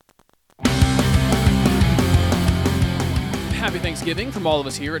Happy Thanksgiving from all of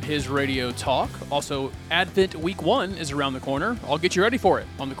us here at His Radio Talk. Also, Advent Week 1 is around the corner. I'll get you ready for it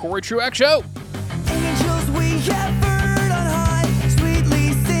on the Corey Truax Show. Angels we have heard on high,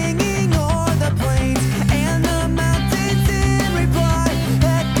 sweetly singing o'er the plains, and the mountains in reply,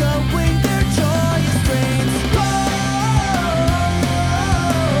 echoing their joyous strains.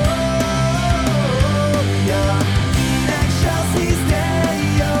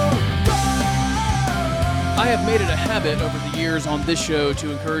 I have made it a habit over the years on this show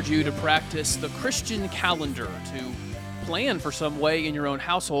to encourage you to practice the Christian calendar, to plan for some way in your own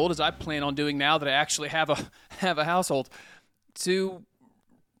household, as I plan on doing now that I actually have a household, to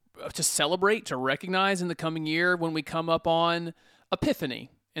celebrate, to recognize in the coming year when we come up on Epiphany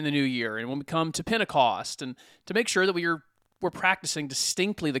in the new year, and when we come to Pentecost, and to make sure that we're practicing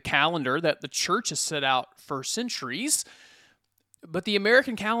distinctly the calendar that the church has set out for centuries. But the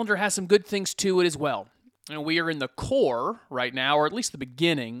American calendar has some good things to it as well. And we are in the core right now, or at least the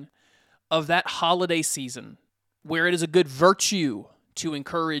beginning, of that holiday season, where it is a good virtue to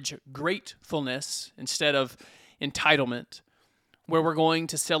encourage gratefulness instead of entitlement, where we're going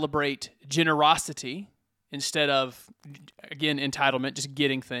to celebrate generosity instead of, again, entitlement, just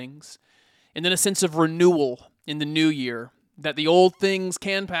getting things, and then a sense of renewal in the new year, that the old things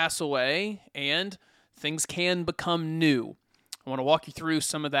can pass away and things can become new. I want to walk you through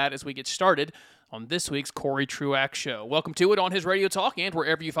some of that as we get started on this week's Corey Truax Show. Welcome to it on His Radio Talk and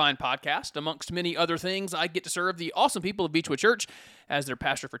wherever you find podcasts. Amongst many other things, I get to serve the awesome people of Beechwood Church as their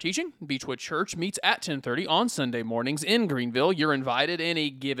pastor for teaching. Beechwood Church meets at 10:30 on Sunday mornings in Greenville. You're invited any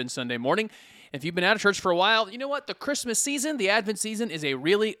given Sunday morning. If you've been out of church for a while, you know what? The Christmas season, the Advent season, is a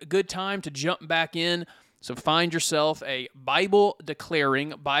really good time to jump back in. So find yourself a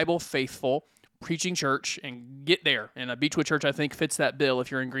Bible-declaring, Bible-faithful preaching church and get there. And a Beechwood Church, I think, fits that bill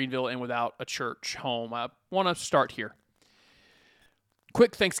if you're in Greenville and without a church home. I want to start here.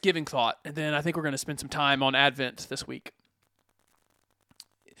 Quick Thanksgiving thought, and then I think we're going to spend some time on Advent this week.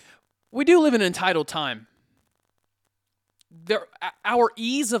 We do live in an entitled time. Our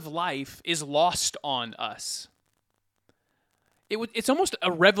ease of life is lost on us. It's almost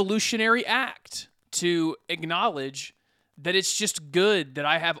a revolutionary act to acknowledge that it's just good that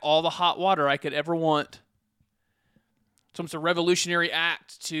I have all the hot water I could ever want. So it's a revolutionary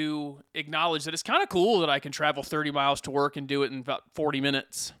act to acknowledge that it's kind of cool that I can travel 30 miles to work and do it in about 40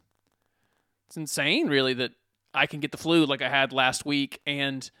 minutes. It's insane, really, that I can get the flu like I had last week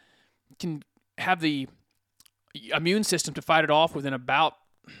and can have the immune system to fight it off within about,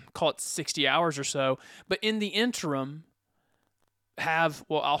 call it 60 hours or so. But in the interim,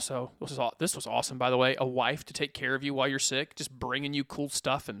 this was awesome, by the way, a wife to take care of you while you're sick, just bringing you cool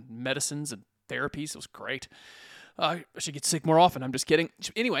stuff and medicines and therapies. It was great. I should get sick more often. I'm just kidding.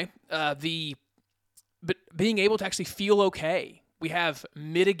 Anyway, but being able to actually feel okay. We have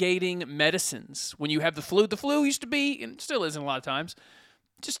mitigating medicines. When you have the flu used to be, and still is in a lot of times,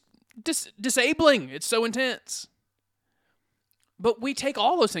 just disabling. It's so intense. But we take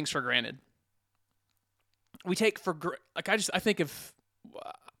all those things for granted. We take for I think of,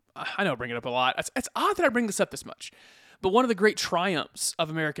 I know I bring it up a lot. It's odd that I bring this up this much, but one of the great triumphs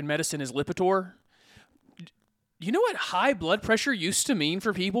of American medicine is Lipitor. You know what high blood pressure used to mean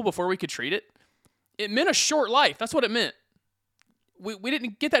for people before we could treat it? It meant a short life. That's what it meant. We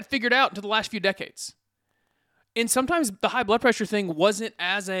didn't get that figured out until the last few decades. And sometimes the high blood pressure thing wasn't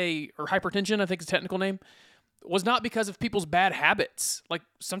or hypertension, I think is the technical name, was not because of people's bad habits. Like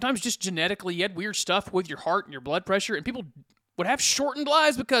sometimes just genetically you had weird stuff with your heart and your blood pressure, and people would have shortened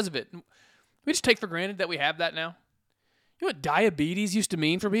lives because of it. We just take for granted that we have that now. You know what diabetes used to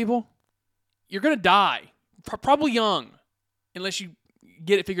mean for people? You're going to die, probably young, unless you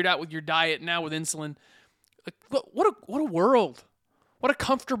get it figured out with your diet now with insulin. Like, what a world. What a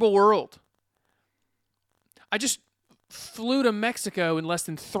comfortable world. I just flew to Mexico in less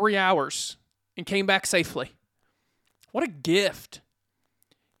than 3 hours and came back safely. What a gift.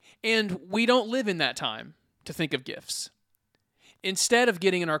 And we don't live in that time to think of gifts. Instead of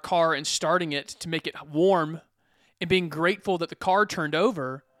getting in our car and starting it to make it warm and being grateful that the car turned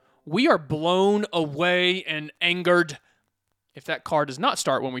over, we are blown away and angered if that car does not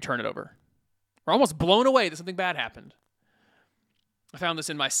start when we turn it over. We're almost blown away that something bad happened. I found this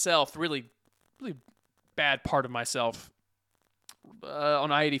in myself, really, really bad part of myself. On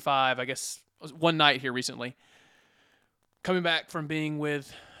I-85, I guess, one night here recently. Coming back from being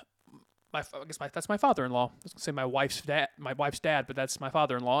with that's my father-in-law. I was going to say my wife's dad, but that's my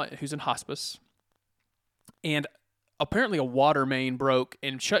father-in-law who's in hospice. And apparently a water main broke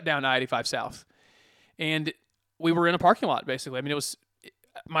and shut down I-85 South. And we were in a parking lot, basically. I mean, it was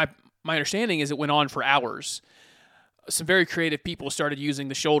my understanding is it went on for hours. some very creative people started using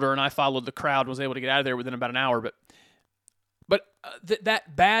the shoulder, and I followed the crowd and was able to get out of there within about an hour. But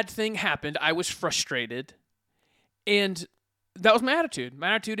that bad thing happened. I was frustrated, and that was my attitude.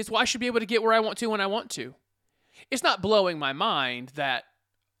 My attitude is, well, I should be able to get where I want to when I want to. It's not blowing my mind that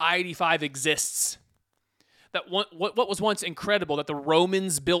I-85 exists, that what was once incredible, that the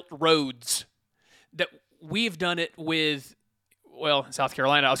Romans built roads, that we've done it with, well, in South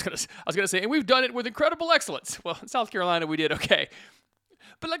Carolina, I was gonna say, and we've done it with incredible excellence. Well, in South Carolina, we did okay.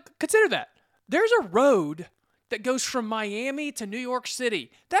 But like, consider that. There's a road that goes from Miami to New York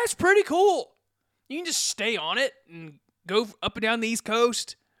City. That's pretty cool. You can just stay on it and go up and down the East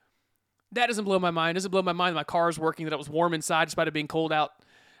Coast. That doesn't blow my mind. It doesn't blow my mind that my car is working, that it was warm inside despite it being cold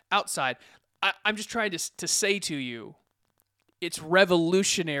outside. I'm just trying to say to you, it's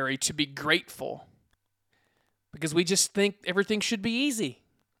revolutionary to be grateful because we just think everything should be easy.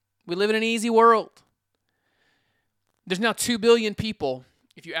 We live in an easy world. There's now 2 billion people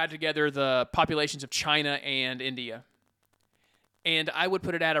if you add together the populations of China and India. And I would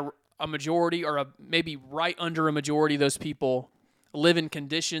put it at a majority or maybe right under a majority of those people live in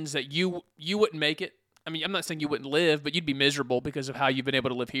conditions that you wouldn't make it. I mean, I'm not saying you wouldn't live, but you'd be miserable because of how you've been able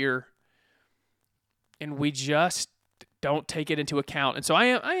to live here. And we just don't take it into account. And so I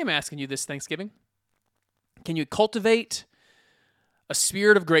am asking you this Thanksgiving. Can you cultivate a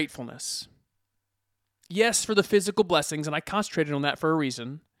spirit of gratefulness? Yes, for the physical blessings, and I concentrated on that for a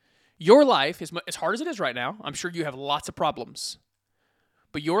reason. Your life, as hard as it is right now, I'm sure you have lots of problems.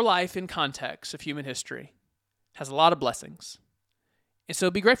 But your life in context of human history has a lot of blessings. And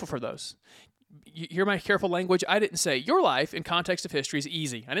so be grateful for those. You hear my careful language? I didn't say your life in context of history is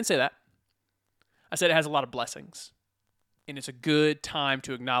easy. I didn't say that. I said it has a lot of blessings. And it's a good time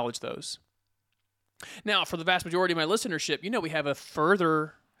to acknowledge those. Now, for the vast majority of my listenership, we have a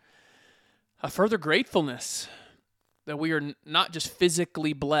further gratefulness that we are not just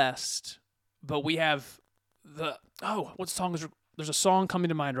physically blessed, but we have what song is, there's a song coming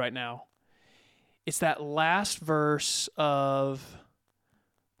to mind right now. It's that last verse of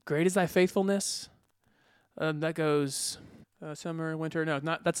Great is Thy Faithfulness. That goes summer, winter. No,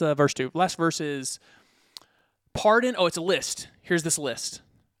 not that's verse 2. Last verse is pardon. Oh, it's a list. Here's this list.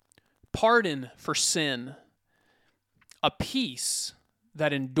 Pardon for sin, a peace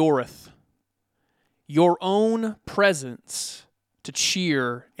that endureth, your own presence to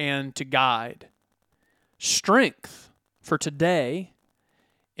cheer and to guide, strength for today,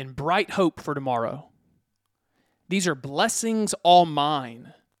 and bright hope for tomorrow. These are blessings all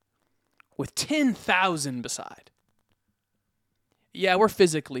mine, with 10,000 beside. Yeah, we're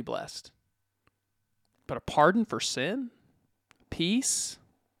physically blessed. But a pardon for sin, peace,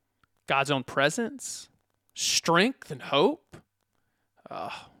 God's own presence, strength and hope.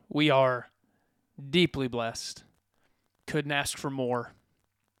 We are deeply blessed. Couldn't ask for more.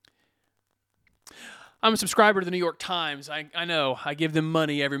 I'm a subscriber to the New York Times. I know I give them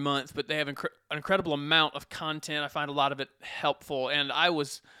money every month, but they have an incredible amount of content. I find a lot of it helpful. And I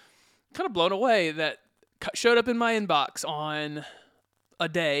was kind of blown away that showed up in my inbox on a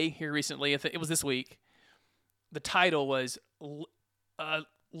day here recently. It was this week. The title was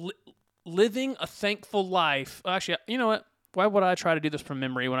Living a Thankful Life. Actually, you know what? Why would I try to do this from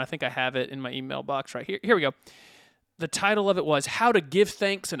memory when I think I have it in my email box right here? Here we go. The title of it was How to Give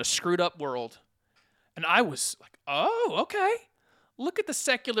Thanks in a Screwed Up World. And I was like, oh, okay. Look at the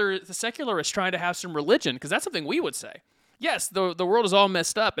secularists trying to have some religion, because that's something we would say. Yes, the world is all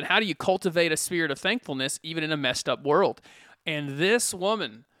messed up, and how do you cultivate a spirit of thankfulness even in a messed up world? And this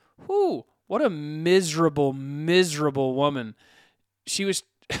woman, what a miserable, miserable woman. She was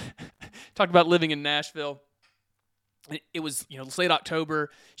talking about living in Nashville. It was, it's late October.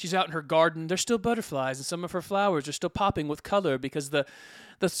 She's out in her garden. There's still butterflies, and some of her flowers are still popping with color because the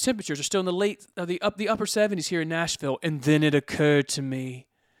temperatures are still in the upper 70s here in Nashville. And then it occurred to me,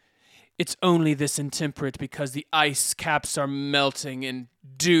 it's only this intemperate because the ice caps are melting and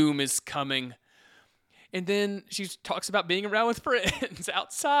doom is coming. And then she talks about being around with friends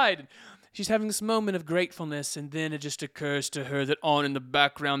outside. She's having this moment of gratefulness, and then it just occurs to her that on in the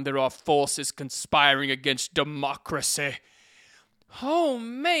background there are forces conspiring against democracy. Oh,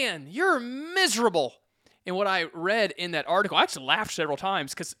 man, you're miserable. And what I read in that article, I actually laughed several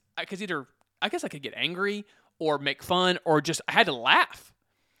times because I guess I could get angry or make fun or just I had to laugh.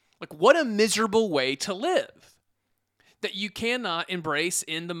 Like, what a miserable way to live. That you cannot embrace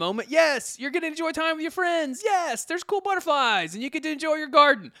in the moment. Yes, you're going to enjoy time with your friends. Yes, there's cool butterflies, and you get to enjoy your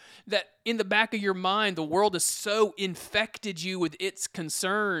garden. That in the back of your mind, the world has so infected you with its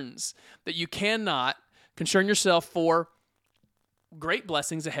concerns that you cannot concern yourself for great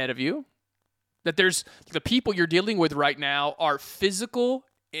blessings ahead of you That there's the people you're dealing with right now are physical,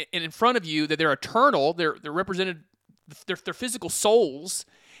 and in front of you, that they're eternal, they're represented, they're physical souls,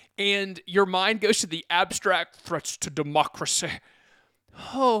 and your mind goes to the abstract threats to democracy.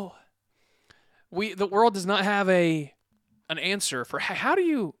 Oh, the world does not have an answer for how do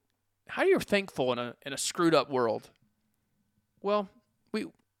you thankful in a screwed up world. Well,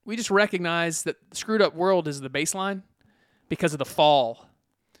 we just recognize that the screwed up world is the baseline because of the fall.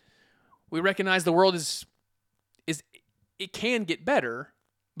 We recognize the world is it can get better,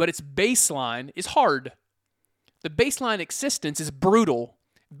 but its baseline is hard. The baseline existence is brutal.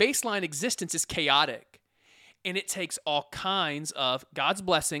 Baseline existence is chaotic. And it takes all kinds of God's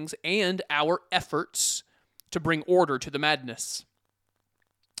blessings and our efforts to bring order to the madness.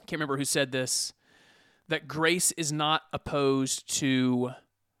 I can't remember who said this, that grace is not opposed to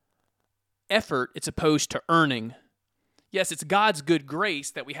effort, it's opposed to earning. Yes, it's God's good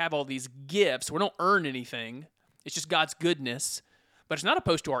grace that we have all these gifts. We don't earn anything. It's just God's goodness. But it's not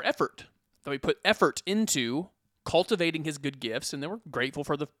opposed to our effort, that we put effort into cultivating his good gifts, and then we're grateful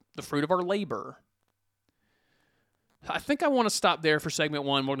for the fruit of our labor. I think I want to stop there for segment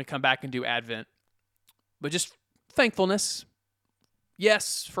one. We're going to come back and do Advent. But just thankfulness.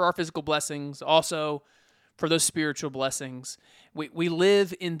 Yes, for our physical blessings. Also, for those spiritual blessings. We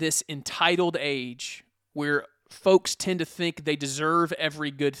live in this entitled age where folks tend to think they deserve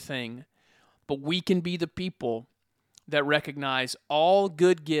every good thing. But we can be the people that recognize all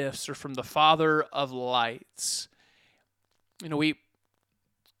good gifts are from the Father of lights. You know,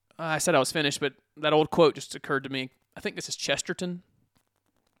 I said I was finished, but that old quote just occurred to me. I think this is Chesterton,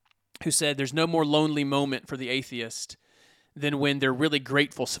 who said, "There's no more lonely moment for the atheist than when they're really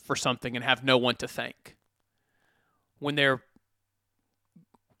grateful for something and have no one to thank." When they're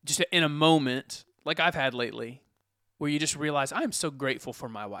just in a moment, like I've had lately, where you just realize, I'm so grateful for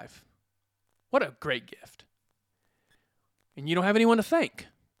my wife. What a great gift. And you don't have anyone to thank.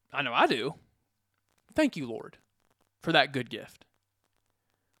 I know I do. Thank you, Lord, for that good gift.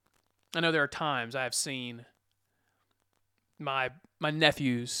 I know there are times I have seen my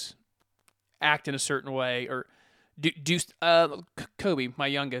nephews act in a certain way, or Kobe, my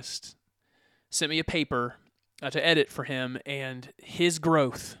youngest, sent me a paper to edit for him, and his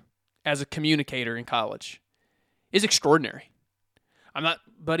growth as a communicator in college is extraordinary. I'm not,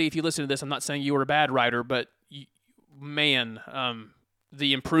 buddy, if you listen to this, I'm not saying you were a bad writer, but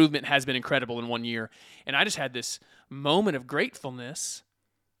the improvement has been incredible in 1 year. And I just had this moment of gratefulness,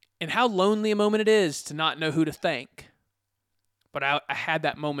 and how lonely a moment it is to not know who to thank. But I had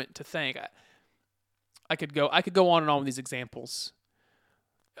that moment to thank. I could go on and on with these examples.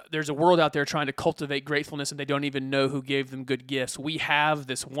 There's a world out there trying to cultivate gratefulness, and they don't even know who gave them good gifts. We have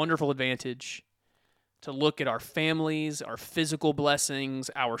this wonderful advantage to look at our families, our physical blessings,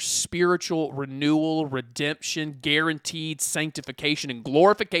 our spiritual renewal, redemption, guaranteed sanctification, and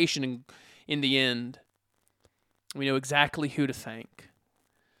glorification in the end. We know exactly who to thank.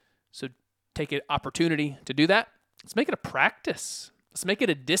 So take an opportunity to do that. Let's make it a practice. Let's make it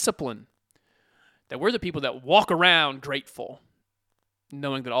a discipline. That we're the people that walk around grateful,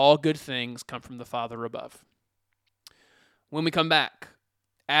 knowing that all good things come from the Father above. When we come back,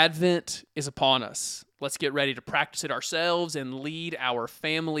 Advent is upon us. Let's get ready to practice it ourselves and lead our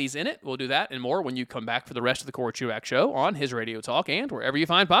families in it. We'll do that and more when you come back for the rest of the Corey Truax Show on his Radio Talk and wherever you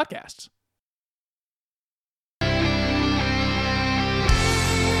find podcasts.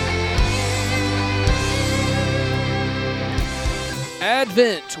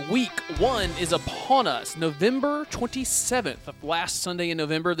 Advent Week 1 is upon us. November 27th, the last Sunday in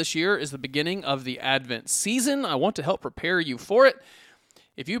November this year, is the beginning of the Advent season. I want to help prepare you for it.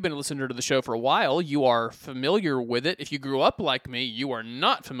 If you've been a listener to the show for a while, you are familiar with it. If you grew up like me, you are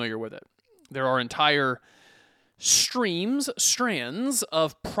not familiar with it. There are entire strands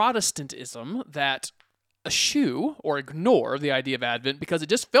of Protestantism that eschew or ignore the idea of Advent because it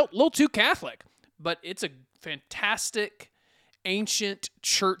just felt a little too Catholic. But it's a fantastic ancient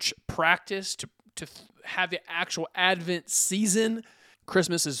church practice to have the actual Advent season.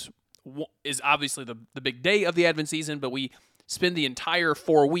 Christmas is obviously the big day of the Advent season, but we spend the entire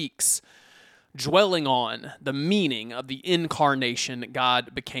 4 weeks dwelling on the meaning of the incarnation.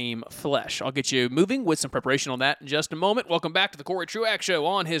 God became flesh. I'll get you moving with some preparation on that in just a moment. Welcome back to the Corey Truax Show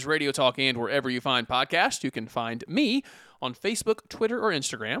on his Radio Talk and wherever you find podcasts. You can find me on Facebook, Twitter, or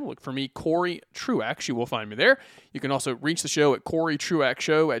Instagram. Look for me, Corey Truax. You will find me there. You can also reach the show at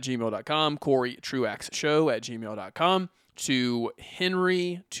CoreyTruaxShow@gmail.com, CoreyTruaxShow@gmail.com. To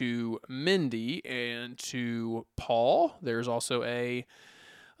Henry, to Mindy, and to Paul. There's also I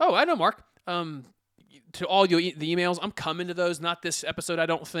know, Mark. to all the emails, I'm coming to those. Not this episode, I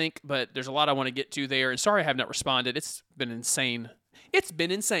don't think, but there's a lot I want to get to there. And sorry I have not responded. It's been insane. It's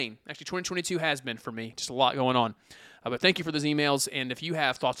been insane. Actually, 2022 has been for me. Just a lot going on. But thank you for those emails. And if you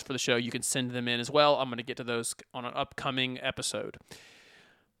have thoughts for the show, you can send them in as well. I'm going to get to those on an upcoming episode.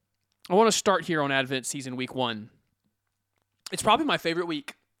 I want to start here on Advent season week 1. It's probably my favorite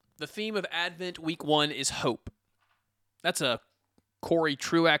week. The theme of Advent week 1 is hope. That's a Corey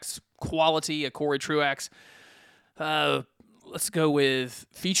Truax quality, a Corey Truax. Let's go with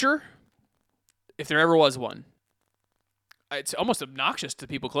feature, if there ever was one. It's almost obnoxious to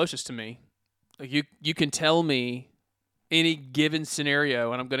people closest to me. Like you can tell me any given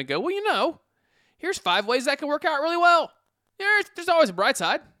scenario, and I'm going to go, well, here's 5 ways that can work out really well. There's always a bright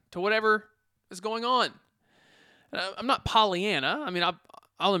side to whatever is going on. I'm not Pollyanna. I mean,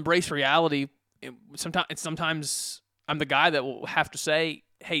 I'll embrace reality. Sometimes I'm the guy that will have to say,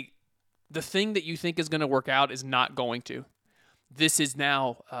 hey, the thing that you think is going to work out is not going to. This is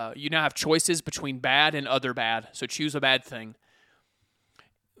now, you now have choices between bad and other bad, so choose a bad thing.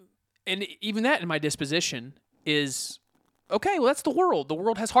 And even that in my disposition is, okay, well, that's the world. The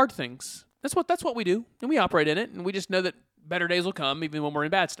world has hard things. That's what we do, and we operate in it, and we just know that better days will come even when we're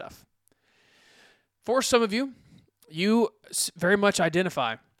in bad stuff. For some of you, you very much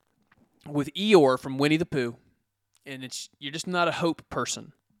identify with Eeyore from Winnie the Pooh, and you're just not a hope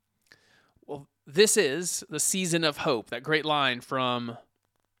person. Well, this is the season of hope, that great line from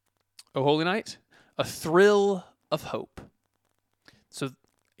O Holy Night, a thrill of hope. So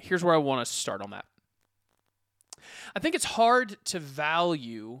here's where I want to start on that. I think it's hard to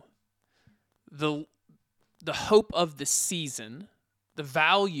value the hope of the season, the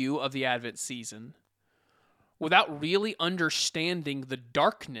value of the Advent season, without really understanding the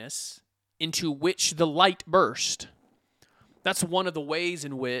darkness into which the light burst. That's one of the ways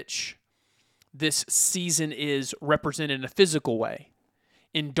in which this season is represented in a physical way.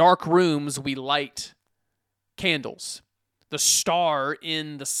 In dark rooms, we light candles. The star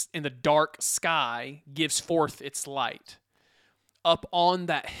in the dark sky gives forth its light. Up on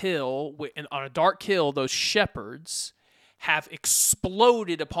that hill, on a dark hill, those shepherds have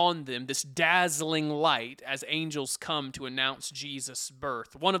exploded upon them this dazzling light as angels come to announce Jesus'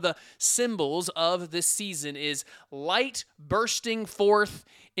 birth. One of the symbols of this season is light bursting forth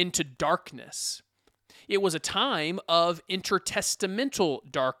into darkness. It was a time of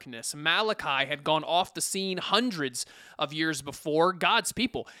intertestamental darkness. Malachi had gone off the scene hundreds of years before. God's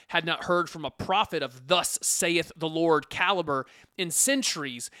people had not heard from a prophet of "Thus saith the Lord" caliber in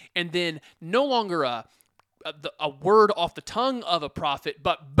centuries, and then no longer a word off the tongue of a prophet,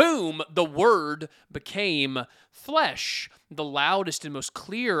 but boom, the word became flesh. The loudest and most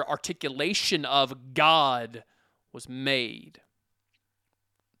clear articulation of God was made.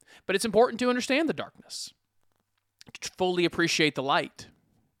 But it's important to understand the darkness, to fully appreciate the light.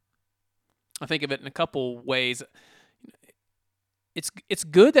 I think of it in a couple ways. It's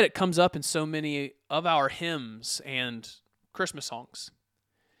good that it comes up in so many of our hymns and Christmas songs.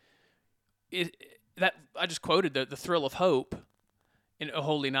 That I just quoted the thrill of hope in O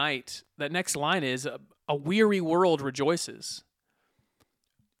Holy Night. That next line is, a weary world rejoices.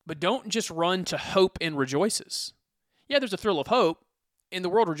 But don't just run to hope and rejoices. Yeah, there's a thrill of hope, and the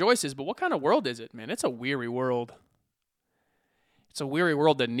world rejoices, but what kind of world is it, man? It's a weary world. It's a weary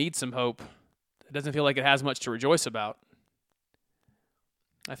world that needs some hope. It doesn't feel like it has much to rejoice about.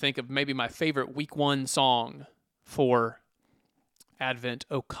 I think of maybe my favorite week 1 song for Advent,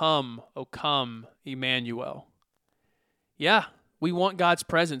 O come, Emmanuel. Yeah, we want God's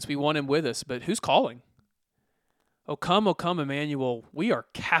presence. We want him with us, but who's calling? O come, Emmanuel. We are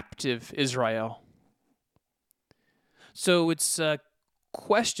captive Israel. So it's a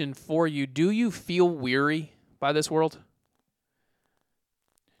question for you. Do you feel weary by this world?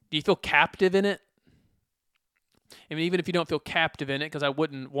 Do you feel captive in it? I mean, even if you don't feel captive in it, because I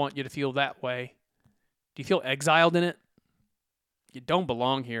wouldn't want you to feel that way, do you feel exiled in it? You don't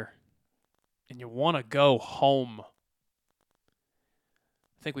belong here, and you want to go home.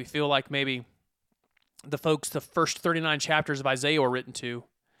 I think we feel like maybe the first 39 chapters of Isaiah were written to.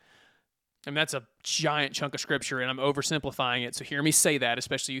 I mean, that's a giant chunk of scripture, and I'm oversimplifying it, so hear me say that,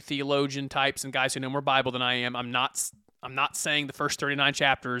 especially you theologian types and guys who know more Bible than I am. I'm not saying the first 39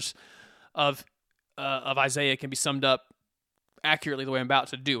 chapters of Isaiah can be summed up accurately the way I'm about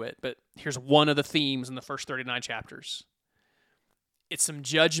to do it, but here's one of the themes in the first 39 chapters. It's some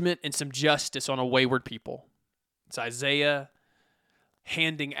judgment and some justice on a wayward people. It's Isaiah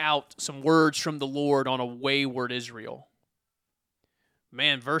handing out some words from the Lord on a wayward Israel.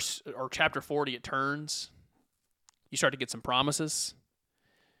 Man, chapter 40, it turns. You start to get some promises.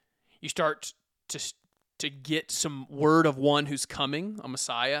 You start to get some word of one who's coming, a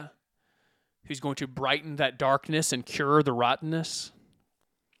Messiah, who's going to brighten that darkness and cure the rottenness.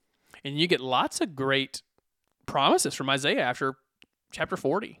 And you get lots of great promises from Isaiah after chapter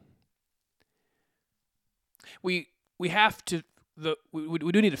 40. We have to,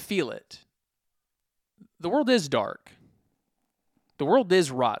 we do need to feel it. The world is dark. The world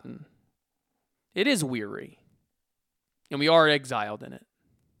is rotten. It is weary. And we are exiled in it.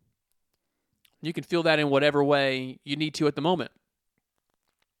 You can feel that in whatever way you need to at the moment.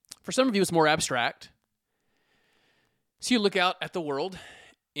 For some of you, it's more abstract. So you look out at the world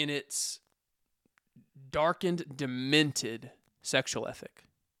in its darkened, demented sexual ethic.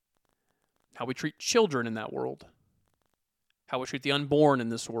 How we treat children in that world. How we treat the unborn in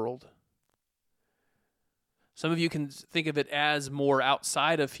this world. Some of you can think of it as more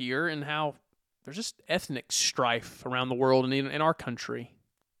outside of here and how there's just ethnic strife around the world and in our country.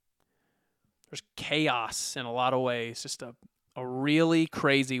 There's chaos in a lot of ways, just a really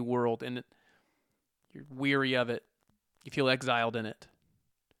crazy world, and you're weary of it. You feel exiled in it.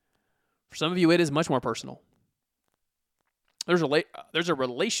 For some of you, it is much more personal. There's a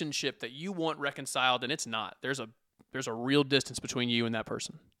relationship that you want reconciled, and it's not. There's a real distance between you and that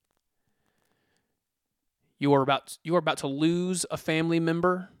person. You are about to lose a family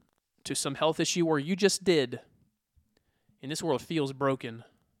member to some health issue, or you just did. And this world feels broken.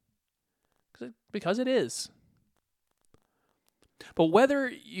 Because it is. But whether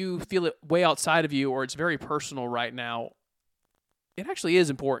you feel it way outside of you or it's very personal right now, it actually is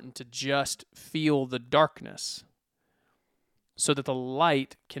important to just feel the darkness so that the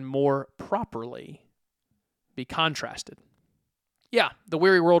light can more properly be contrasted. Yeah, the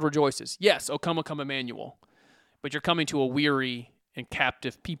weary world rejoices. Yes, O come, Emmanuel. But you're coming to a weary and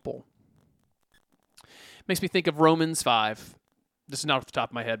captive people. Makes me think of Romans 5. This is not off the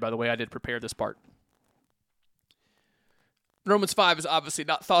top of my head, by the way. I did prepare this part. Romans 5 is obviously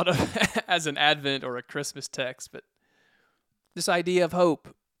not thought of as an Advent or a Christmas text, but this idea of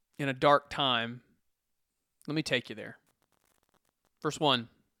hope in a dark time, let me take you there. Verse 1.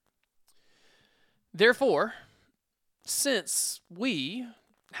 Therefore, since we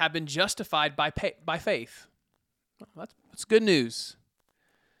have been justified by faith, well, that's good news.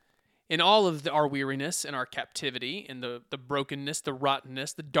 In all of our weariness and our captivity and the brokenness, the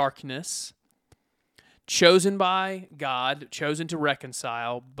rottenness, the darkness, chosen by God, chosen to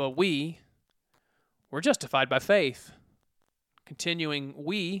reconcile, but we're justified by faith. Continuing,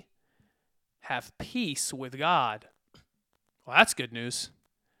 we have peace with God. Well, that's good news.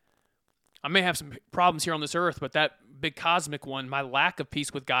 I may have some problems here on this earth, but that big cosmic one, my lack of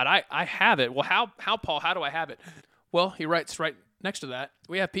peace with God, I have it. Well, how Paul, how do I have it? Well, he writes right next to that,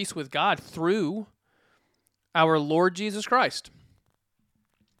 we have peace with God through our Lord Jesus Christ.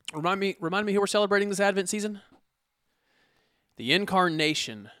 Remind me who we're celebrating this Advent season? The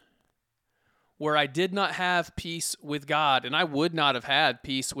Incarnation, where I did not have peace with God, and I would not have had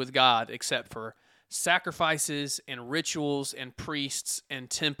peace with God except for sacrifices and rituals and priests and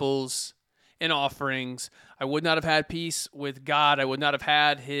temples and offerings. I would not have had peace with God. I would not have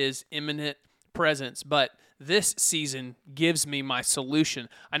had his imminent presence, but this season gives me my solution.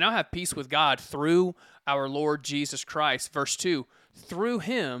 I now have peace with God through our Lord Jesus Christ. Verse 2, through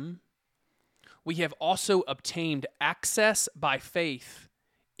him we have also obtained access by faith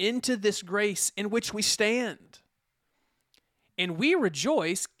into this grace in which we stand. And we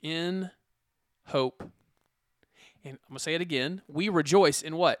rejoice in hope. And I'm going to say it again. We rejoice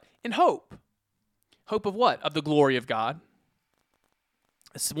in what? In hope. Hope of what? Of the glory of God.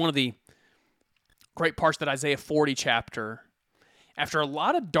 This is one of the great parts that Isaiah 40 chapter. After a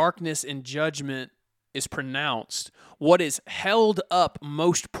lot of darkness and judgment is pronounced, what is held up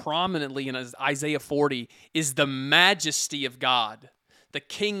most prominently in Isaiah 40 is the majesty of God, the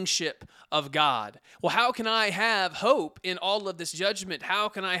kingship of God. Well, how can I have hope in all of this judgment? How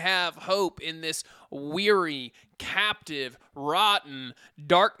can I have hope in this weary, captive, rotten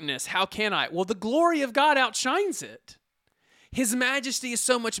darkness? How can I? Well, the glory of God outshines it. His majesty is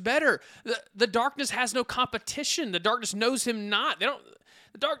so much better. The darkness has no competition. The darkness knows him not.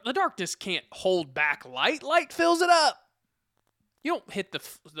 The darkness can't hold back light. Light fills it up. You don't hit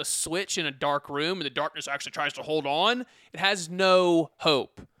the switch in a dark room and the darkness actually tries to hold on. It has no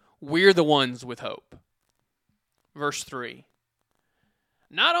hope. We're the ones with hope. Verse 3.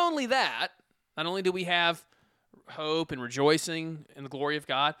 Not only do we have hope and rejoicing in the glory of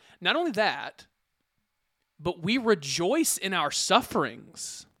God, not only that, but we rejoice in our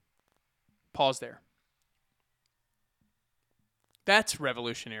sufferings. Pause there. That's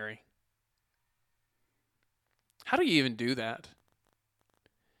revolutionary. How do you even do that?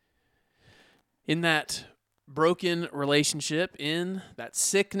 in that broken relationship, in that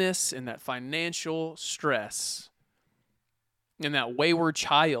sickness, in that financial stress, in that wayward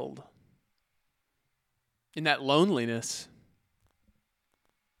child, in that loneliness.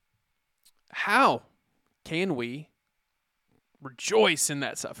 How can we rejoice in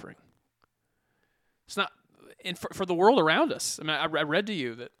that suffering? It's not, and for the world around us. I mean, I read to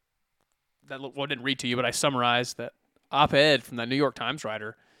you well, I didn't read to you, but I summarized that op-ed from that New York Times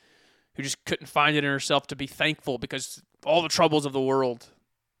writer who just couldn't find it in herself to be thankful because all the troubles of the world.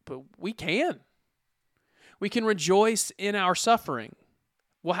 But we can. We can rejoice in our suffering.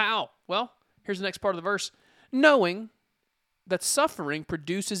 Well, how? Well, here's the next part of the verse. Knowing that suffering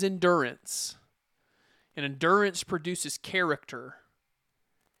produces endurance, and endurance produces character,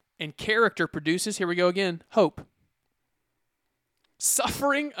 and character produces, here we go again, hope.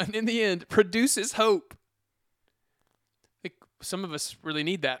 Suffering, in the end, produces hope. Some of us really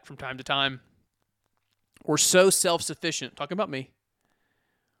need that from time to time. We're so self-sufficient. Talking about me.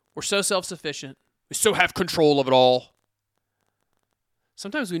 We're so self-sufficient. We so have control of it all.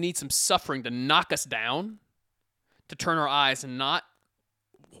 Sometimes we need some suffering to knock us down, to turn our eyes not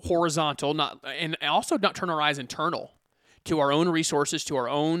horizontal, and also not turn our eyes internal to our own resources, to our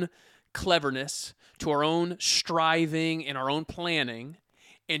own cleverness, to our own striving and our own planning,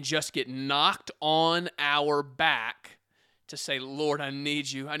 and just get knocked on our back to say, Lord, I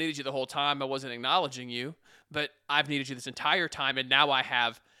need you. I needed you the whole time. I wasn't acknowledging you, but I've needed you this entire time, and now I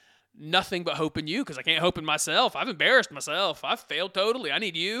have nothing but hope in you because I can't hope in myself. I've embarrassed myself. I've failed totally. I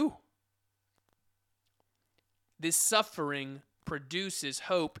need you. This suffering produces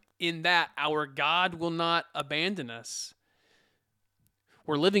hope in that our God will not abandon us.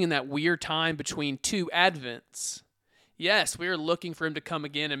 We're living in that weird time between two Advents. Yes, we are looking for him to come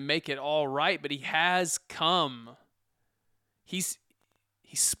again and make it all right, but he has come. He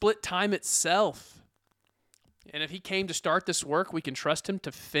split time itself. And if he came to start this work, we can trust him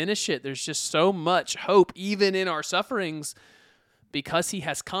to finish it. There's just so much hope, even in our sufferings, because he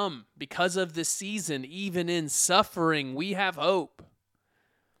has come. Because of this season, even in suffering, we have hope.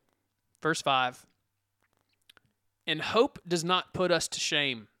 Verse 5. And hope does not put us to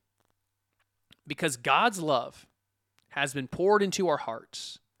shame, because God's love has been poured into our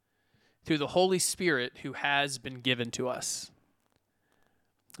hearts through the Holy Spirit who has been given to us.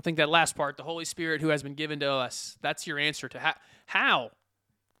 I think that last part, the Holy Spirit who has been given to us, that's your answer to how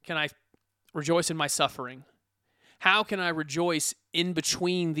can I rejoice in my suffering? How can I rejoice in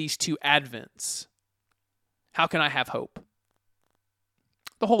between these two Advents? How can I have hope?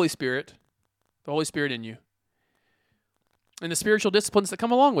 The Holy Spirit in you, and the spiritual disciplines that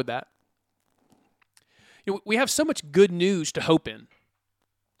come along with that. You know, we have so much good news to hope in,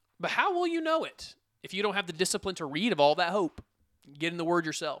 but how will you know it if you don't have the discipline to read of all that hope? Get in the Word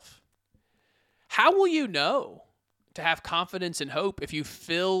yourself. How will you know to have confidence and hope if you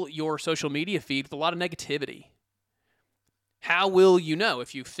fill your social media feed with a lot of negativity? How will you know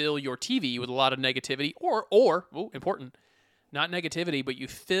if you fill your TV with a lot of negativity or important, not negativity, but you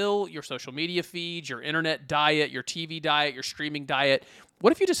fill your social media feed, your internet diet, your TV diet, your streaming diet?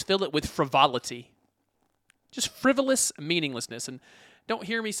 What if you just fill it with frivolity? Just frivolous meaninglessness. And don't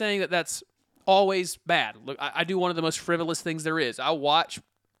hear me saying that that's always bad. Look, I do one of the most frivolous things there is. I watch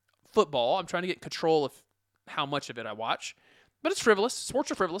football. I'm trying to get control of how much of it I watch. But it's frivolous.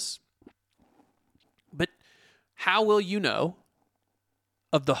 Sports are frivolous. But how will you know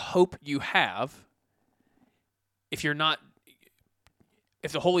of the hope you have if you're not,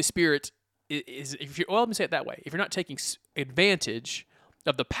 if the Holy Spirit is, let me say it that way. If you're not taking advantage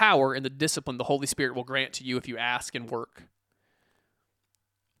of the power and the discipline the Holy Spirit will grant to you if you ask and work.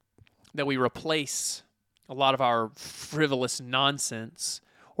 That we replace a lot of our frivolous nonsense,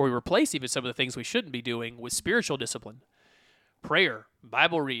 or we replace even some of the things we shouldn't be doing with spiritual discipline, prayer,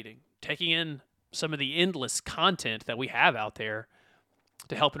 Bible reading, taking in some of the endless content that we have out there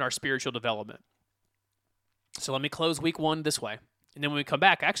to help in our spiritual development. So let me close week 1 this way. And then when we come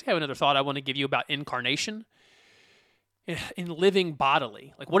back, I actually have another thought I want to give you about incarnation in living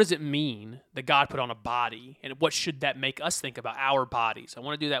bodily. Like, what does it mean that God put on a body, and what should that make us think about our bodies? I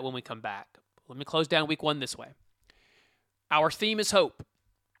want to do that when we come back. Let me close down week 1 this way. Our theme is hope.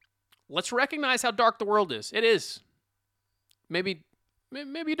 Let's recognize how dark the world is. It is. Maybe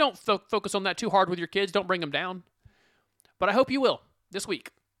you don't focus on that too hard with your kids. Don't bring them down. But I hope you will this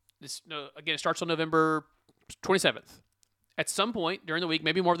week. Again, it starts on November 27th. At some point during the week,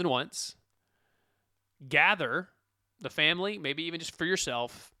 maybe more than once, gather the family, maybe even just for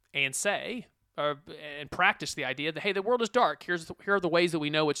yourself, and say, and practice the idea that, hey, the world is dark. Here are the ways that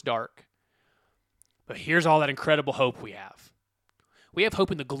we know it's dark. But here's all that incredible hope we have. We have hope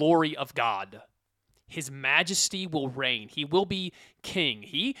in the glory of God. His majesty will reign. He will be king.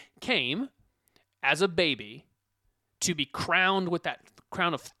 He came as a baby to be crowned with that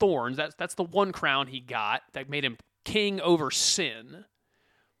crown of thorns. That's the one crown he got that made him king over sin.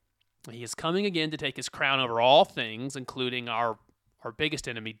 He is coming again to take his crown over all things, including our biggest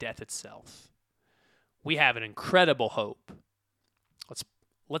enemy, death itself. We have an incredible hope.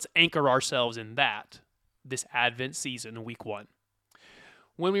 Let's anchor ourselves in that this Advent season, week 1.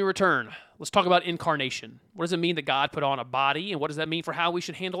 When we return, let's talk about incarnation. What does it mean that God put on a body, and what does that mean for how we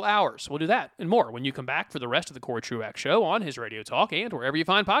should handle ours? We'll do that and more when you come back for the rest of the Corey Truax Show on his Radio Talk and wherever you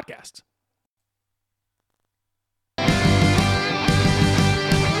find podcasts.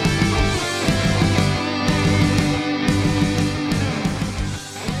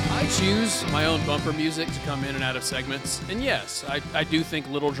 I choose my own bumper music to come in and out of segments. And yes, I do think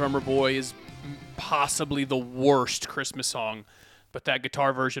Little Drummer Boy is possibly the worst Christmas song, but that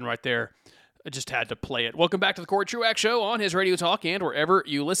guitar version right there, I just had to play it. Welcome back to the Corey Truax Show on his Radio Talk and wherever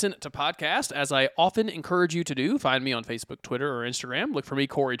you listen to podcasts. As I often encourage you to do, find me on Facebook, Twitter, or Instagram. Look for me,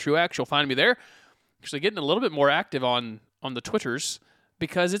 Corey Truax. You'll find me there. Actually getting a little bit more active on the Twitters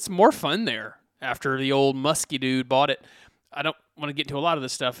because it's more fun there after the old musky dude bought it. I don't want to get into a lot of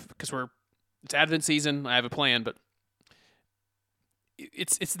this stuff because it's Advent season. I have a plan, but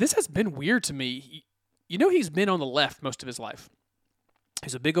this has been weird to me. He's been on the left most of his life.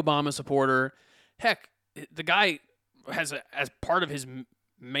 He's a big Obama supporter. Heck, the guy has as part of his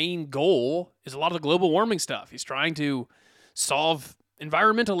main goal is a lot of the global warming stuff. He's trying to solve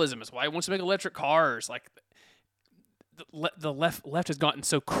environmentalism. That's why he wants to make electric cars. Like the left has gotten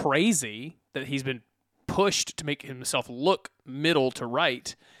so crazy that he's been pushed to make himself look middle to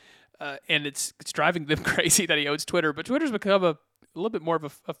right, and it's driving them crazy that he owns Twitter. But Twitter's become a little bit more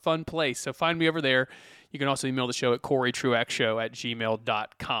of a fun place. So find me over there. You can also email the show at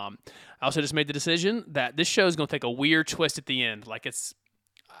CoreyTruaxShow@gmail.com. I also just made the decision that this show is going to take a weird twist at the end. I just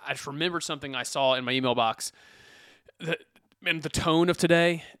remembered something I saw in my email box. And the tone of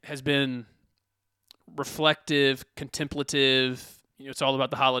today has been reflective, contemplative. It's all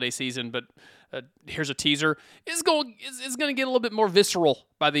about the holiday season, but here's a teaser. It's going to get a little bit more visceral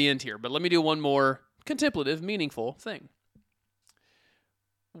by the end here, but let me do one more contemplative, meaningful thing.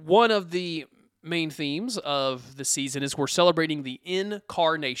 One of the main themes of the season is we're celebrating the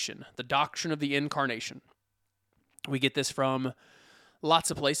incarnation, the doctrine of the incarnation. We get this from lots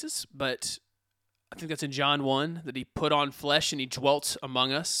of places, but I think that's in John 1, that he put on flesh and he dwelt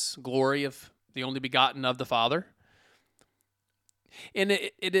among us, glory of the only begotten of the Father. And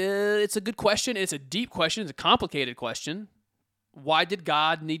it's a good question. It's a deep question. It's a complicated question. Why did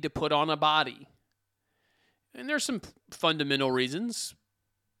God need to put on a body? And there's some fundamental reasons.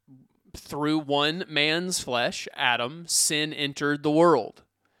 Through one man's flesh, Adam, sin entered the world.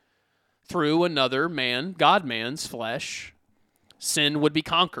 Through another man, God-man's flesh, sin would be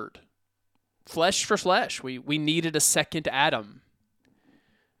conquered. Flesh for flesh. We needed a second Adam.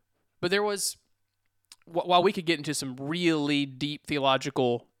 But there was, while we could get into some really deep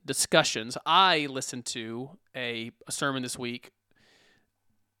theological discussions, I listened to a sermon this week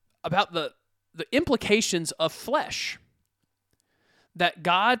about the implications of flesh. That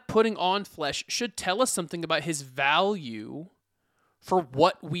God putting on flesh should tell us something about his value for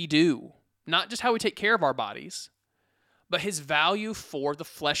what we do. Not just how we take care of our bodies, but his value for the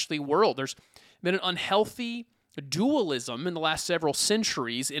fleshly world. There's been an unhealthy dualism in the last several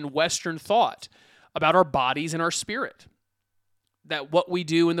centuries in Western thought about our bodies and our spirit. That what we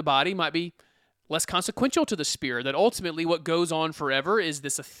do in the body might be less consequential to the spirit. That ultimately what goes on forever is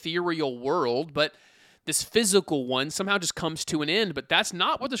this ethereal world, but this physical one somehow just comes to an end, but that's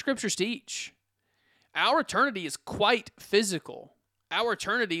not what the scriptures teach. Our eternity is quite physical. Our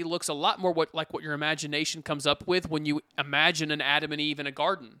eternity looks a lot more like what your imagination comes up with when you imagine an Adam and Eve in a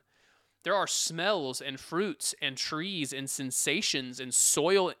garden. There are smells and fruits and trees and sensations and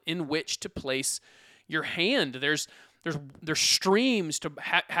soil in which to place your hand. There's streams to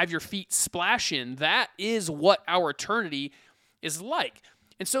have your feet splash in. That is what our eternity is like.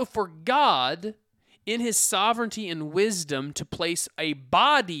 And so for God, in his sovereignty and wisdom, to place a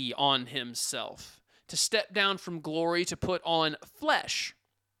body on himself, to step down from glory, to put on flesh,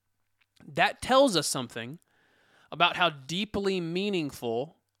 that tells us something about how deeply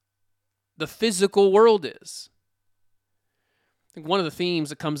meaningful the physical world is. I think one of the themes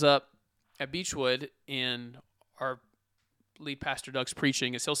that comes up at Beechwood in our lead pastor Doug's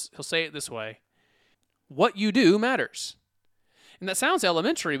preaching is he'll say it this way: what you do matters. And that sounds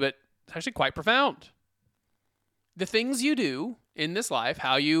elementary, but it's actually quite profound. The things you do in this life,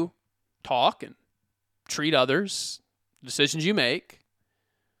 how you talk and treat others, decisions you make,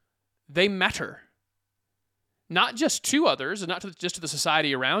 they matter. not just to others and not just to the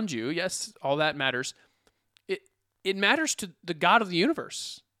society around you. Yes, all that matters. It matters to the God of the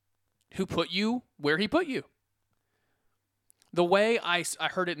universe who put you where he put you. The way I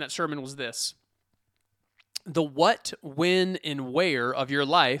heard it in that sermon was this: the what, when, and where of your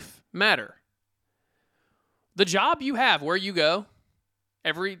life matter. The job you have, where you go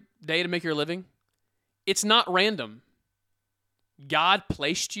every day to make your living, it's not random. God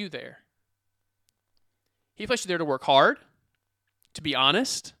placed you there. He placed you there to work hard, to be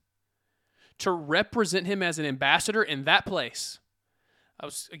honest, to represent him as an ambassador in that place. I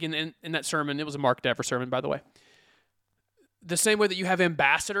was, again, in that sermon, it was a Mark Dever sermon, by the way. The same way that you have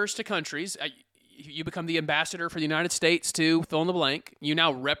ambassadors to countries, you become the ambassador for the United States to fill in the blank. You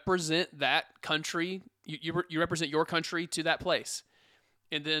now represent that country. You represent your country to that place.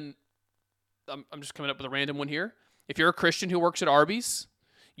 And then I'm just coming up with a random one here. If you're a Christian who works at Arby's,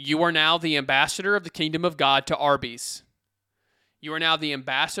 you are now the ambassador of the kingdom of God to Arby's. You are now the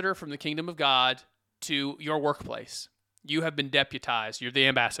ambassador from the kingdom of God to your workplace. You have been deputized. You're the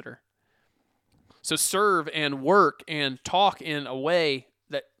ambassador. So serve and work and talk in a way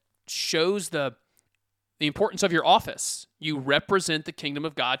that shows the importance of your office. You represent the kingdom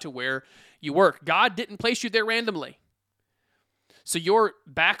of God to where you work. God didn't place you there randomly. So your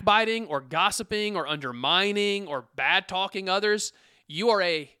backbiting or gossiping or undermining or bad talking others, you are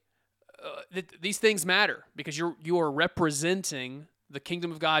these things matter because you are representing the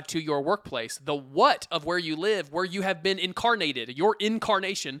kingdom of God to your workplace. The what of where you live, where you have been incarnated, your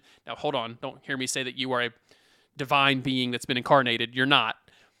incarnation. Now, hold on. Don't hear me say that you are a divine being that's been incarnated. You're not.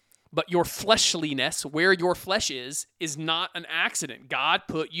 But your fleshliness, where your flesh is not an accident. God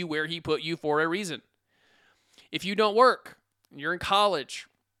put you where he put you for a reason. If you don't work, you're in college,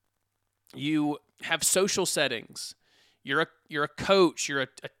 you have social settings, you're a coach, you're a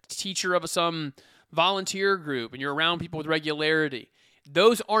teacher of some volunteer group, and you're around people with regularity.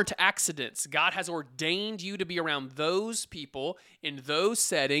 Those aren't accidents. God has ordained you to be around those people in those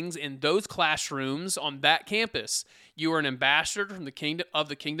settings, in those classrooms, on that campus. You are an ambassador from the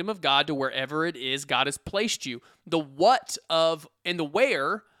kingdom of God to wherever it is God has placed you. The what of and the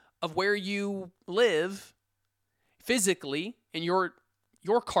where of where you live physically in your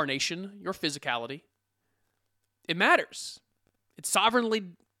carnation, your physicality, it matters. It's sovereignly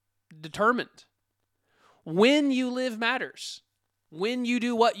determined. When you live matters. When you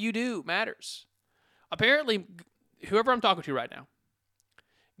do what you do matters. Apparently, whoever I'm talking to right now,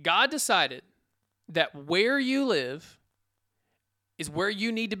 God decided that where you live is where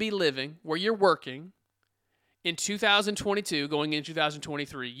you need to be living, where you're working in 2022, going into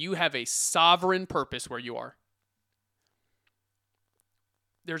 2023. You have a sovereign purpose where you are.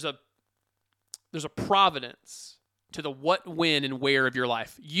 There's a providence to the what, when, and where of your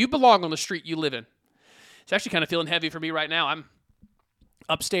life. You belong on the street you live in. It's actually kind of feeling heavy for me right now. I'm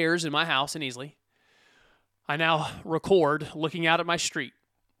upstairs in my house in Easley. I now record looking out at my street.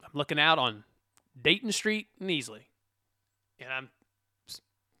 I'm looking out on Dayton Street in Easley. And I'm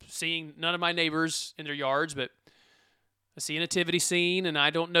seeing none of my neighbors in their yards, but I see a nativity scene, and I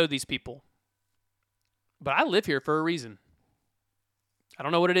don't know these people. But I live here for a reason. I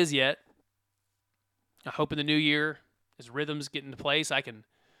don't know what it is yet. I hope in the new year, as rhythms get into place, I can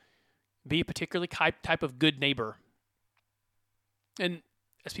be a particularly type of good neighbor. And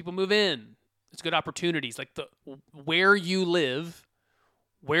as people move in, it's good opportunities. Like where you live,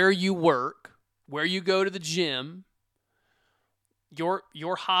 where you work, where you go to the gym,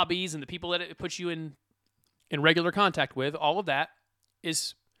 your hobbies and the people that it puts you in regular contact with, all of that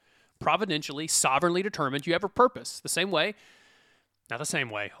is providentially, sovereignly determined. You have a purpose. The same way. Not the same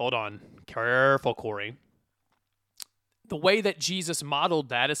way. Hold on. Careful, Corey. The way that Jesus modeled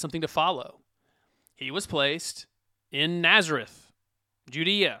that is something to follow. He was placed in Nazareth,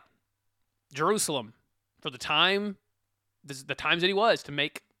 Judea, Jerusalem, for the times that he was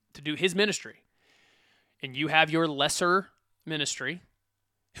to do his ministry. And you have your lesser ministry,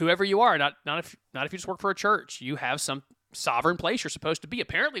 whoever you are, not if you just work for a church. You have some sovereign place you're supposed to be.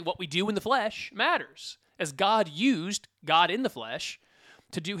 Apparently what we do in the flesh matters, as God used God in the flesh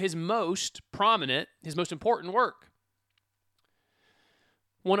to do his most prominent, his most important work.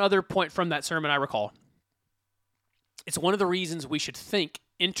 One other point from that sermon I recall. It's one of the reasons we should think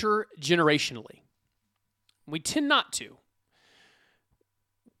intergenerationally. We tend not to.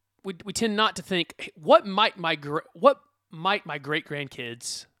 We tend not to think, what might my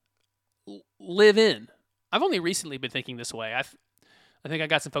great-grandkids live in? I've only recently been thinking this way. I think I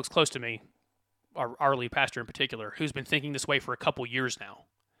got some folks close to me, our lead pastor in particular, who's been thinking this way for a couple years now.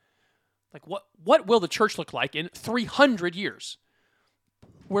 Like, what will the church look like in 300 years?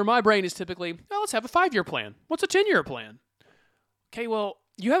 Where my brain is typically, oh, let's have a 5-year plan. What's a 10-year plan? Okay, well,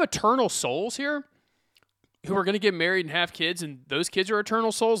 you have eternal souls here who are going to get married and have kids, and those kids are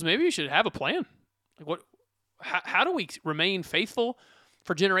eternal souls. Maybe you should have a plan. Like what? How do we remain faithful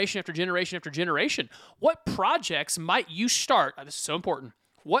for generation after generation after generation? What projects might you start? This is so important.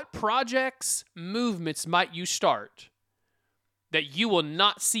 What projects, movements might you start that you will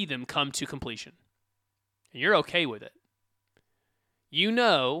not see them come to completion? And you're okay with it. You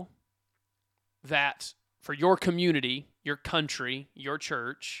know that for your community, your country, your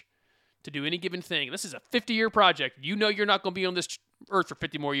church, to do any given thing, this is a 50-year project. You know you're not going to be on this earth for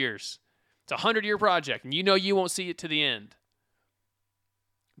 50 more years. It's a 100-year project, and you know you won't see it to the end.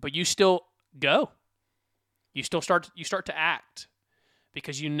 But you still go. You start to act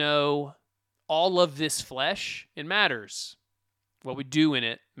because you know all of this flesh, it matters. What we do in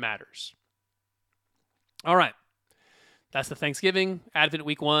it matters. All right. That's the Thanksgiving, Advent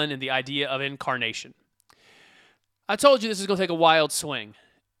Week 1, and the idea of incarnation. I told you this is going to take a wild swing,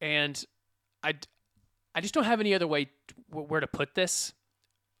 and I just don't have any other way where to put this.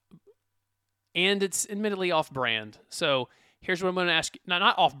 And it's admittedly off-brand. So here's what I'm going to ask you. Not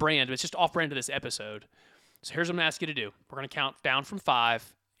off-brand, but it's just off-brand to this episode. So here's what I'm going to ask you to do. We're going to count down from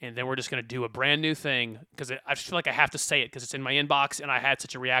 5, and then we're just going to do a brand new thing because I just feel like I have to say it because it's in my inbox, and I had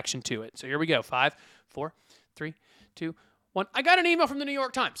such a reaction to it. So here we go. 5, 4, 3, 2, 1. I got an email from the New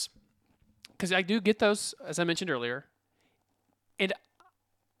York Times because I do get those, as I mentioned earlier. And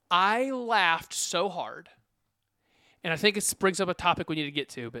I laughed so hard. And I think it brings up a topic we need to get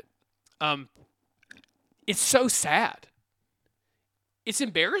to, but it's so sad. It's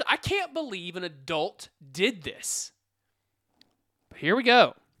embarrassing. I can't believe an adult did this. But here we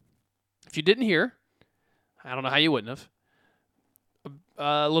go. If you didn't hear, I don't know how you wouldn't have.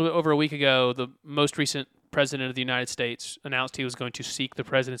 A little bit over a week ago, the most recent president of the United States announced he was going to seek the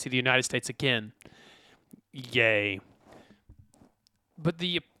presidency of the United States again. Yay. But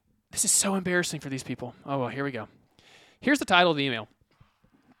this is so embarrassing for these people. Oh, well, here we go. Here's the title of the email.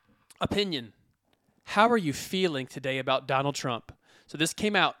 Opinion. How are you feeling today about Donald Trump? So this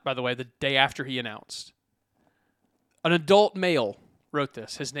came out, by the way, the day after he announced. An adult male wrote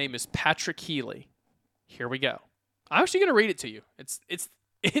this. His name is Patrick Healy. Here we go. I'm actually going to read it to you.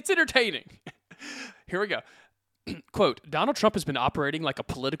 It's entertaining. Here we go. Quote, Donald Trump has been operating like a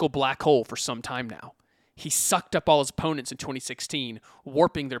political black hole for some time now. He sucked up all his opponents in 2016,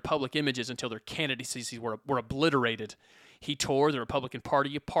 warping their public images until their candidacies were obliterated. He tore the Republican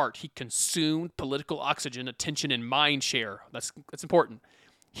Party apart. He consumed political oxygen, attention, and mind share. That's important.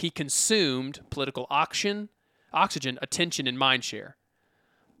 He consumed political oxygen, attention, and mind share.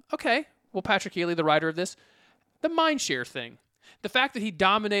 Okay, well, Patrick Healy, the writer of this, the mind share thing. The fact that he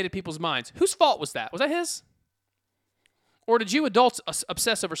dominated people's minds. Whose fault was that? Was that his? Or did you adults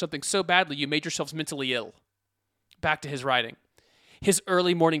obsess over something so badly you made yourselves mentally ill? Back to his writing. His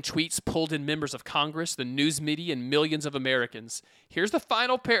early morning tweets pulled in members of Congress, the news media, and millions of Americans. Here's the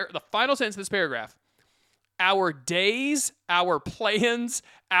final sentence of this paragraph. Our days, our plans,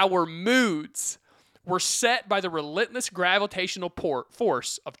 our moods were set by the relentless gravitational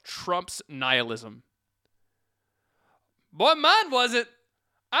force of Trump's nihilism. Boy, mine wasn't.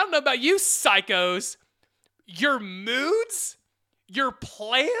 I don't know about you psychos. Your moods, your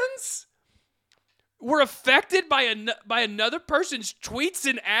plans were affected by another person's tweets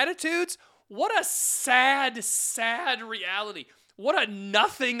and attitudes. What a sad, sad reality. What a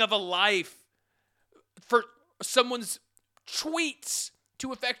nothing of a life for someone's tweets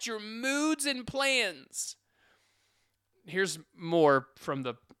to affect your moods and plans. Here's more from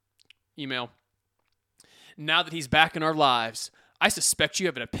the email. Now that he's back in our lives, I suspect you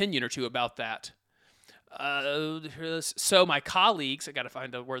have an opinion or two about that. So my colleagues, I got to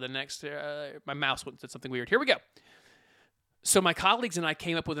find the word the next, my mouse went did something weird. Here we go. So my colleagues and I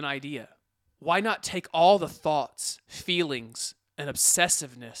came up with an idea. Why not take all the thoughts, feelings, and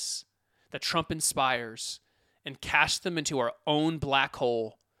obsessiveness that Trump inspires and cast them into our own black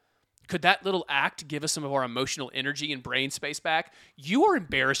hole? Could that little act give us some of our emotional energy and brain space back? You are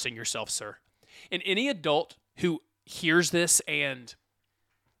embarrassing yourself, sir. And any adult who hears this and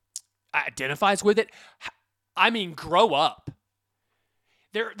identifies with it, I mean, grow up.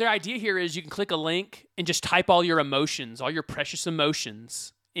 Their idea here is you can click a link and just type all your emotions, all your precious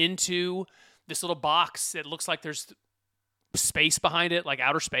emotions into this little box that looks like there's space behind it, like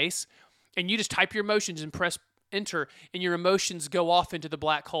outer space. And you just type your emotions and press enter, and your emotions go off into the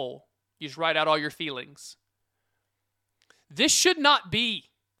black hole. You just write out all your feelings. This should not be.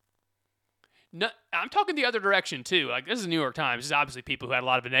 No, I'm talking the other direction too. Like, this is the New York Times. This is obviously people who had a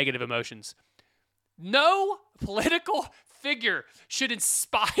lot of negative emotions. No political figure should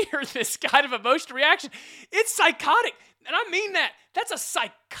inspire this kind of emotional reaction. It's psychotic. And I mean that. That's a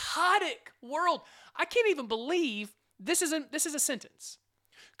psychotic world. I can't even believe this is a sentence.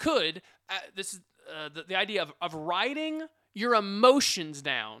 The idea of writing your emotions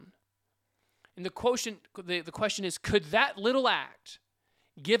down. And the question is, could that little act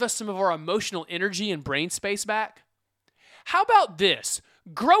give us some of our emotional energy and brain space back? How about this?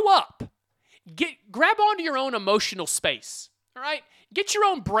 Grow up. Grab onto your own emotional space. All right? Get your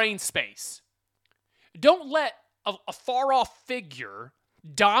own brain space. Don't let a far-off figure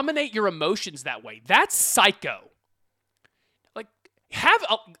dominate your emotions that way. That's psycho. Like,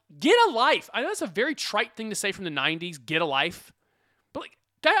 get a life. I know that's a very trite thing to say from the 90s, get a life. But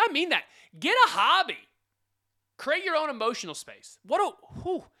I mean that. Get a hobby. Create your own emotional space.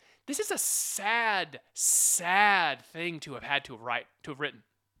 This is a sad, sad thing to have written.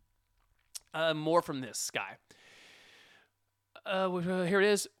 More from this guy. Here it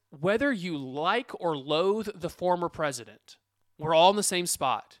is. Whether you like or loathe the former president, we're all in the same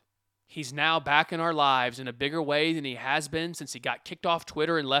spot. He's now back in our lives in a bigger way than he has been since he got kicked off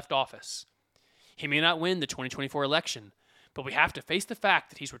Twitter and left office. He may not win the 2024 election, but we have to face the fact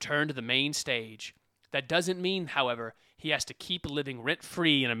that he's returned to the main stage. That doesn't mean, however, he has to keep living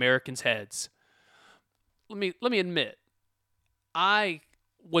rent-free in Americans' heads. Let me admit, I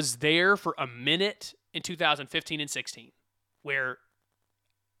was there for a minute in 2015 and 16, where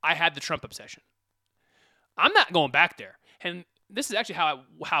I had the Trump obsession. I'm not going back there. And this is actually how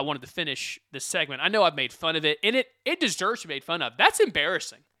I wanted to finish this segment. I know I've made fun of it, and it deserves to be made fun of. That's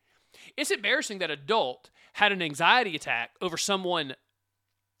embarrassing. It's embarrassing that an adult had an anxiety attack over someone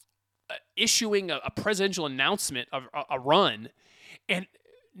issuing a presidential announcement of a run and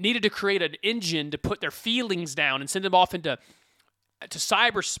needed to create an engine to put their feelings down and send them off into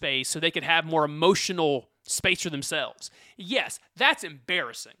cyberspace so they could have more emotional space for themselves. Yes, that's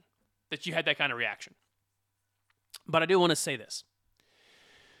embarrassing that you had that kind of reaction. But I do want to say this.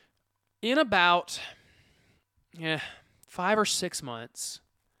 In about 5 or 6 months,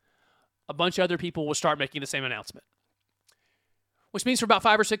 a bunch of other people will start making the same announcement. Which means for about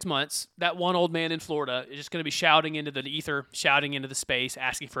 5 or 6 months, that one old man in Florida is just going to be shouting into the ether, shouting into the space,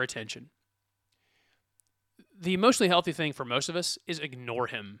 asking for attention. The emotionally healthy thing for most of us is ignore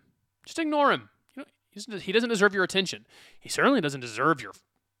him. Just ignore him. He doesn't deserve your attention. He certainly doesn't deserve your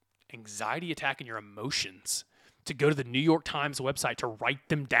anxiety attack and your emotions to go to the New York Times website to write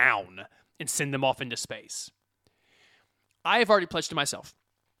them down and send them off into space. I have already pledged to myself.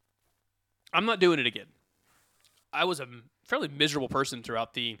 I'm not doing it again. I was a fairly miserable person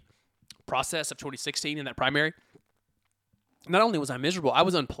throughout the process of 2016 in that primary. Not only was I miserable, I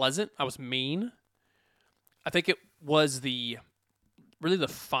was unpleasant. I was mean. I think it was really the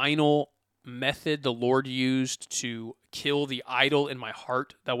final method the Lord used to kill the idol in my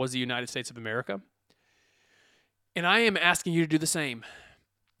heart that was the United States of America. And I am asking you to do the same.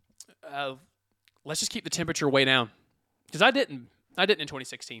 Let's just keep the temperature way down. Because I didn't in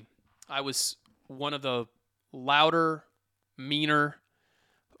 2016. I was one of the louder, meaner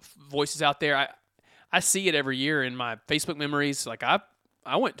voices out there. I see it every year in my Facebook memories. Like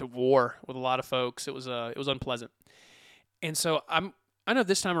I went to war with a lot of folks. It was unpleasant. And so I know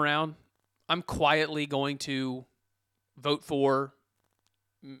this time around, I'm quietly going to vote for,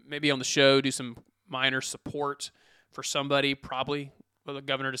 maybe on the show, do some minor support for somebody, probably with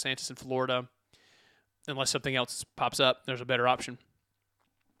Governor DeSantis in Florida. Unless something else pops up, there's a better option.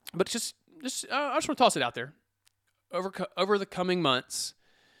 But I just want to toss it out there. Over the coming months,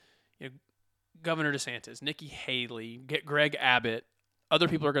 Governor DeSantis, Nikki Haley, Greg Abbott, other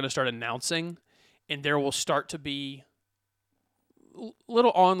people are going to start announcing, and there will start to be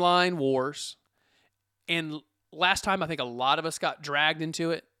little online wars. And last time, I think a lot of us got dragged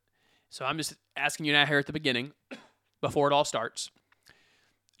into it. So I'm just asking you now here at the beginning, before it all starts,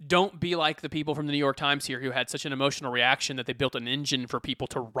 don't be like the people from the New York Times here who had such an emotional reaction that they built an engine for people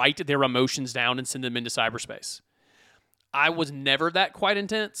to write their emotions down and send them into cyberspace. I was never that quite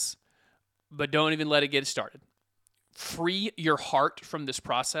intense, but don't even let it get started. Free your heart from this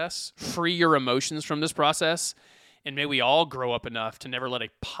process. Free your emotions from this process. And may we all grow up enough to never let a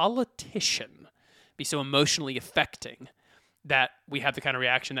politician be so emotionally affecting that we have the kind of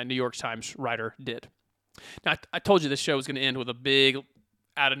reaction that New York Times writer did. Now, I told you this show was going to end with a big,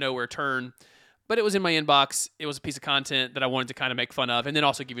 out-of-nowhere turn, but it was in my inbox. It was a piece of content that I wanted to kind of make fun of, and then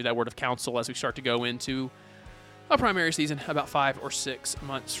also give you that word of counsel as we start to go into a primary season about 5 or 6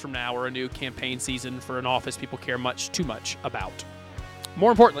 months from now, or a new campaign season for an office people care too much about.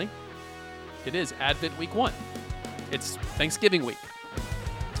 More importantly, it is Advent Week 1. It's Thanksgiving week.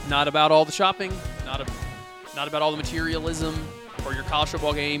 Not about all the shopping, not not about all the materialism or your college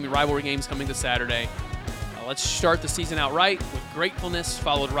football game, your rivalry games coming this Saturday. Let's start the season out right with gratefulness,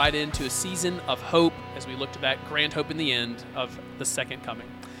 followed right into a season of hope as we look to that grand hope in the end of the second coming.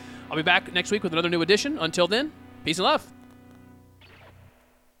 I'll be back next week with another new edition. Until then, peace and love.